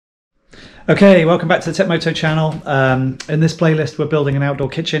Okay, welcome back to the Techmoto channel. In this playlist we're building an outdoor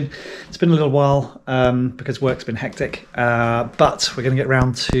kitchen. It's been a little while because work's been hectic, but we're going to get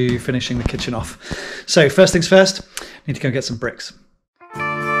round to finishing the kitchen off. So first things first, need to go get some bricks.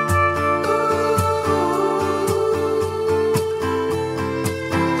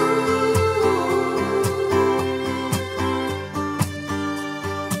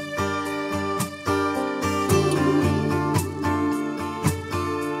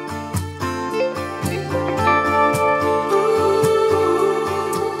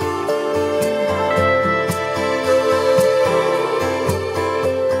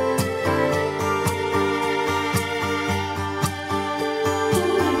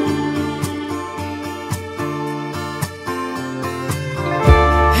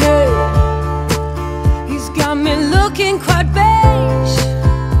 Looking quite beige,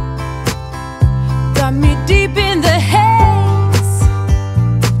 got me deep in the haze.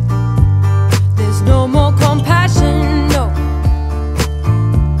 There's no more compassion, no.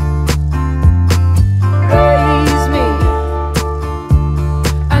 Raise me,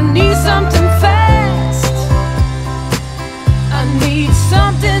 I need something fast, I need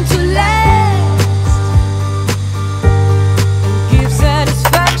something to last and give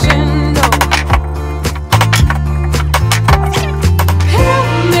satisfaction, no.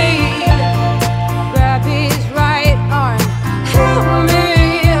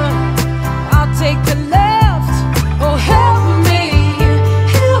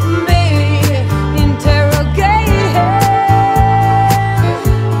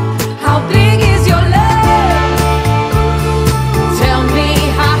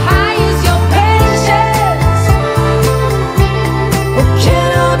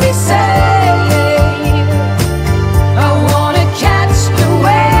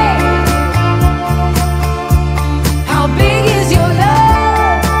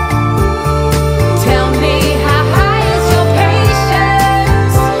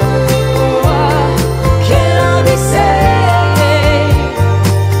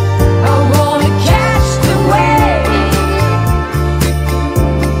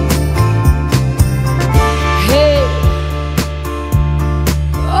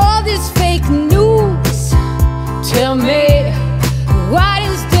 Tell me, what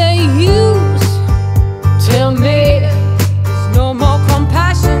is the use? Tell me, there's no more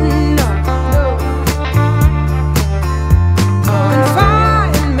compassion, no. Come and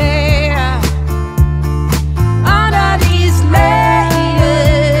find me under these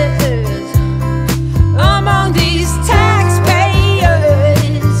layers, among these taxpayers.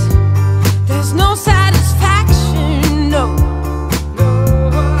 There's no satisfaction, no.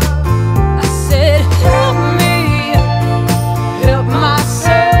 I said, help me.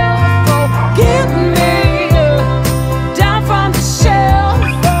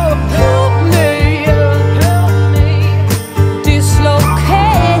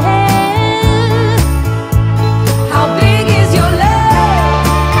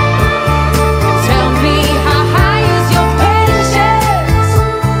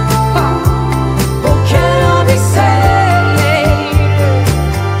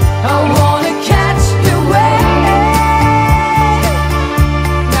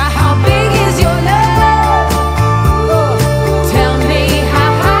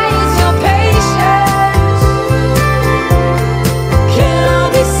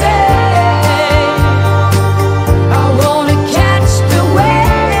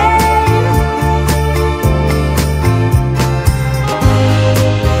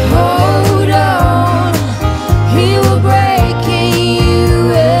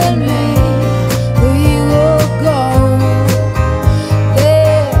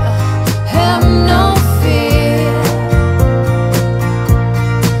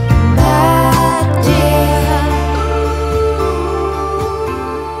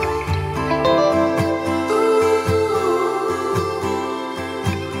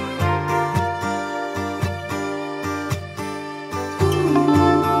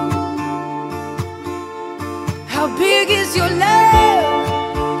 How big is your love?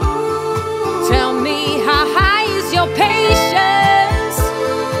 Tell me, how high is your patience?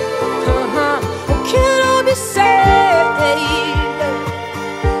 What can I be saved?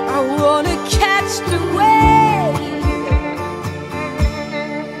 I wanna catch the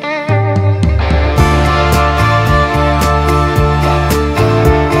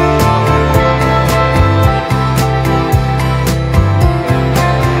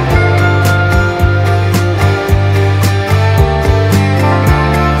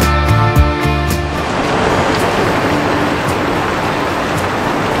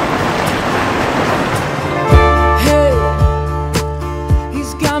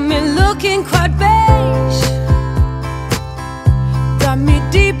got me looking looking quite bad.